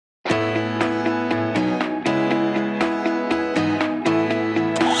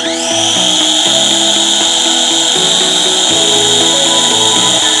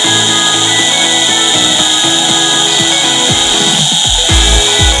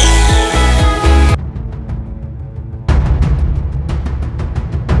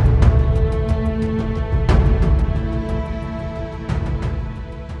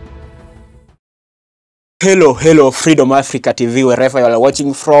Hello, Freedom Africa TV, wherever you are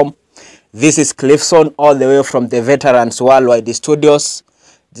watching from. This is Cliffson, all the way from the Veterans Worldwide Studios.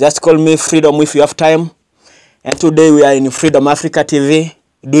 Just call me Freedom if you have time. And today we are in Freedom Africa TV,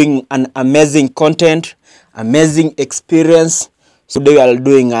 doing an amazing content, amazing experience. So today we are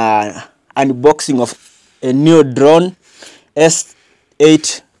doing an unboxing of a new drone,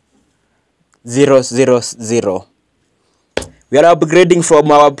 S8000. We are upgrading from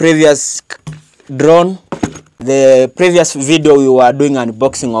our previous drone. The previous video we were doing an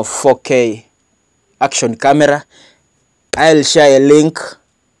unboxing of 4K action camera. I'll share a link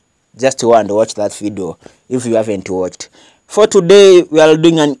just to watch that video if you haven't watched. For today we are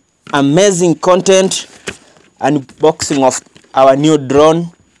doing an amazing content unboxing of our new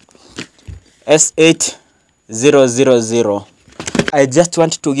drone S8000. I just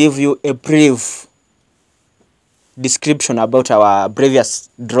want to give you a brief description about our previous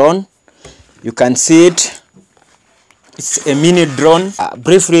drone. You can see it. It's a mini drone.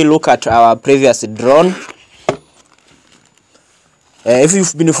 Briefly look at our previous drone. If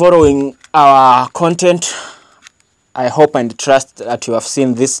you've been following our content, I hope and trust that you have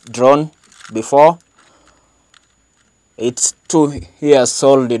seen this drone before. It's 2 years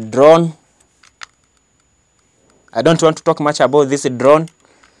old drone. I don't want to talk much about this drone.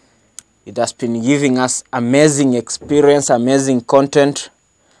 It has been giving us amazing experience, amazing content,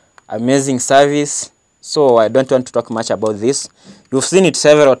 amazing service. So I don't want to talk much about this. You've seen it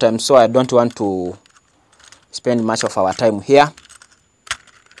several times, so I don't want to spend much of our time here.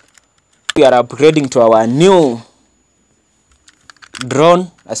 We are upgrading to our new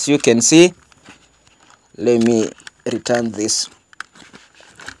drone, as you can see. Let me return this.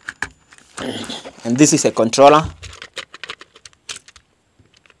 And this is a controller.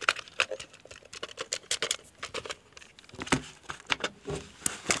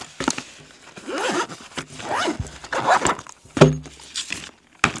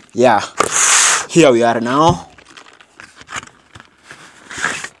 Yeah, here we are now.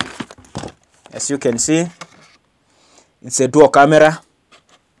 As you can see, it's a dual camera,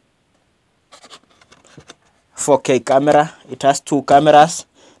 4K camera. It has 2 cameras.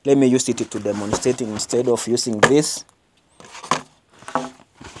 Let me use it to demonstrate instead of using this.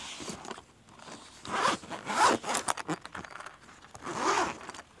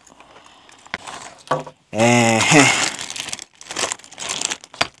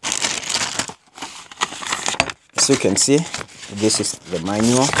 As you can see, this is the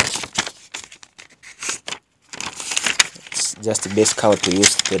manual. It's just basic how to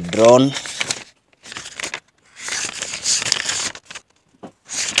use the drone.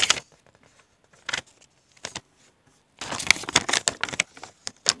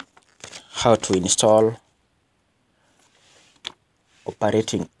 How to install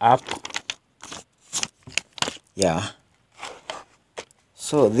operating app. Yeah.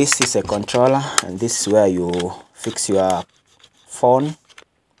 So this is a controller, and this is where you fix your phone.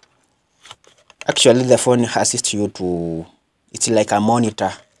 Actually, the phone assists you to, it's like a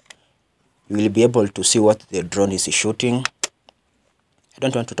monitor. You will be able to see what the drone is shooting. I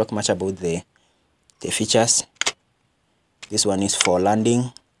don't want to talk much about the features. This one is for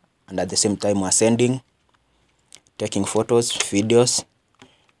landing, and at the same time ascending, taking photos, videos.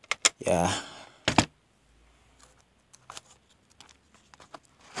 Yeah.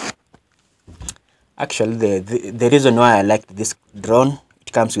 Actually, the reason why I like this drone,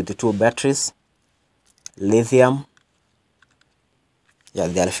 it comes with the 2 batteries, lithium. Yeah,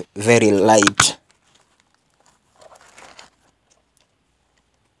 they are very light.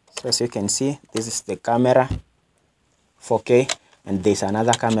 So as you can see, this is the camera, 4K, and there's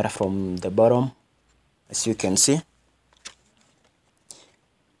another camera from the bottom, as you can see.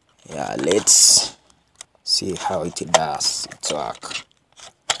 Yeah, let's see how it does its work.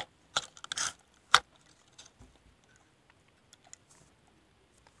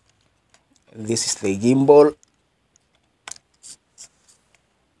 This is the gimbal.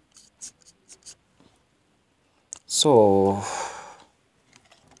 So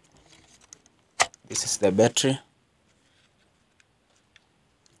this is the battery,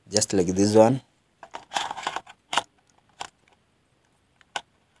 just like this one.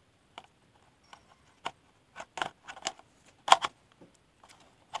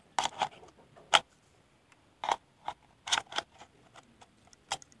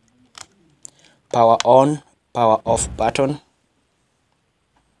 Power on, power off button.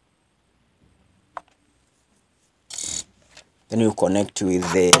 Then you connect with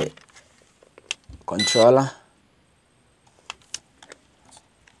the controller.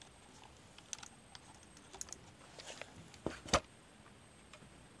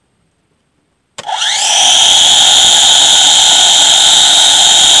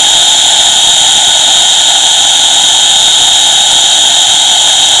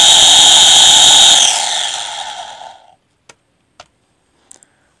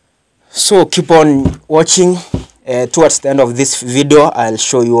 So keep on watching. Towards the end of this video, I'll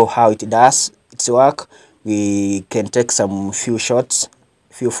show you how it does its work. We can take some few shots,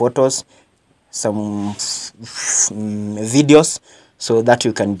 few photos, some videos, so that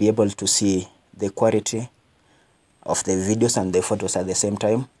you can be able to see the quality of the videos and the photos at the same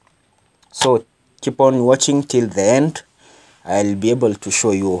time. So keep on watching till the end. I'll be able to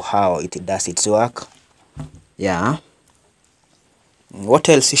show you how it does its work. Yeah. What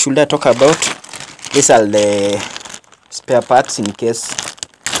else should I talk about? These are the spare parts in case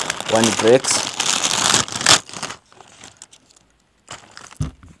one breaks.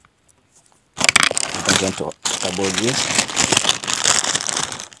 I'm going to talk about this.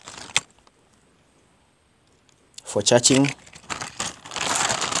 For charging,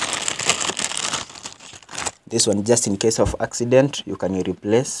 this one just in case of accident you can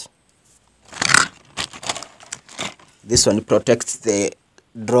replace. This one protects the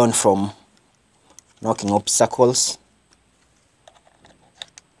drone from knocking obstacles.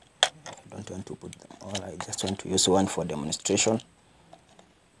 I don't want to put them all, I just want to use one for demonstration.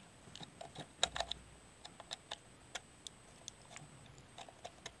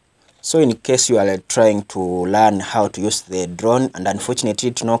 So in case you are trying to learn how to use the drone and unfortunately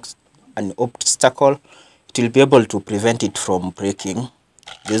it knocks an obstacle, it will be able to prevent it from breaking.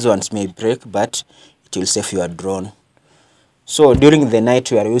 These ones may break, but it will save your drone. So during the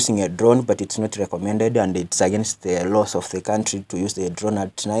night you are using a drone, but it's not recommended and it's against the laws of the country to use the drone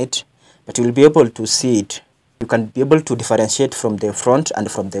at night. But you will be able to see it. You can be able to differentiate from the front and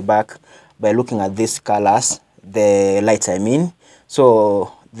from the back by looking at these colors, the lights I mean.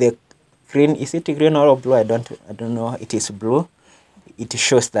 So the green, is it green or blue? I don't know. It is blue. It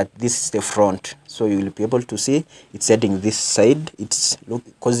shows that this is the front. So you will be able to see it's heading this side. It's look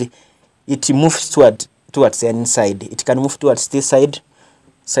because it moves towards the inside. It can move towards this side,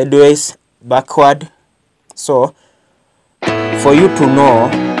 sideways, backward. So for you to know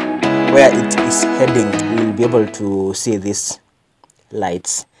where it is heading, you will be able to see these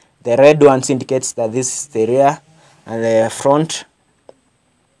lights. The red ones indicates that this is the rear, and the front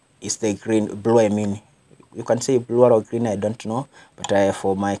is the blue I mean. You can say blue or green, I don't know, but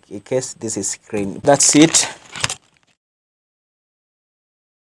for my case this is green. That's it.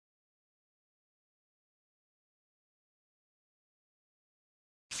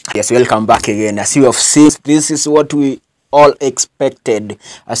 Yes, welcome back again. As you have seen, this is what we all expected.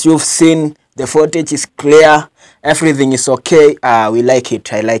 As you've seen, the footage is clear, everything is okay. We like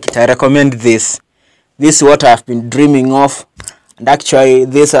it. I like it. I recommend this. This is what I've been dreaming of, and actually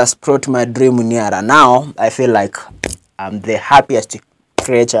this has brought my dream nearer. Now I feel like I'm the happiest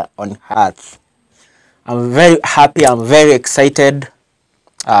creature on earth. I'm very happy, I'm very excited.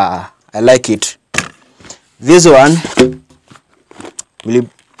 I like it. This one will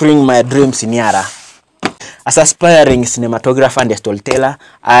bring my dreams nearer. As aspiring cinematographer and storyteller,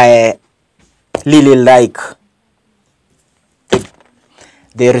 I really like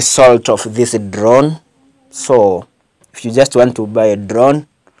the result of this drone. So if you just want to buy a drone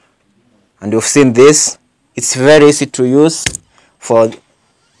and you've seen this, it's very easy to use for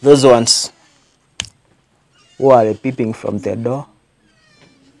those ones who are peeping from the door.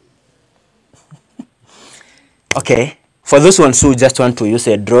 Okay, for those ones who just want to use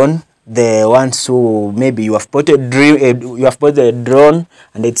a drone, the ones who maybe you have bought a drone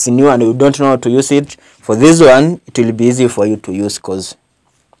and it's new and you don't know how to use it, for this one it will be easy for you to use because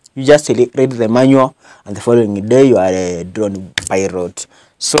you just read the manual and the following day you are a drone pilot.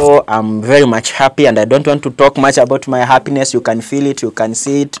 So I'm very much happy, and I don't want to talk much about my happiness. You can feel it, you can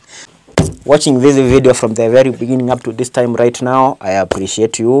see it. Watching this video from the very beginning up to this time right now, I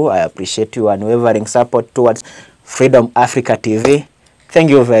appreciate you. I appreciate your unwavering support towards Freedom Africa TV. Thank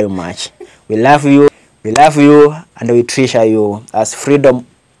you very much. We love you, and we treasure you as Freedom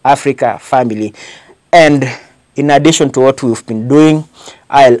Africa family. And in addition to what we've been doing,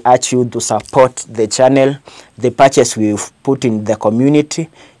 I'll urge you to support the channel, the patches we've put in the community.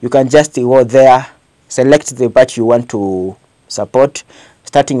 You can just go there, select the patch you want to support,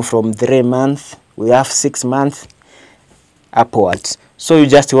 starting from 3 months, we have 6 months upwards. So you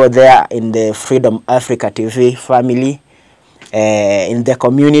just go there in the Freedom Africa TV family. In the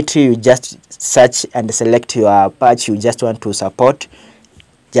community, you just search and select your patch you just want to support.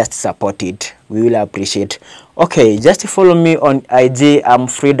 Just support it. We will appreciate. Okay, just follow me on IG. I'm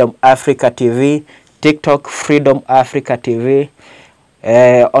Freedom Africa TV. TikTok, Freedom Africa TV.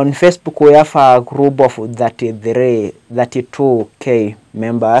 On Facebook, we have a group of 32K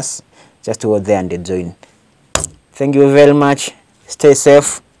members. Just go there and join. Thank you very much. Stay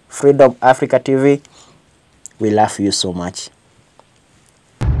safe. Freedom Africa TV. We love you so much.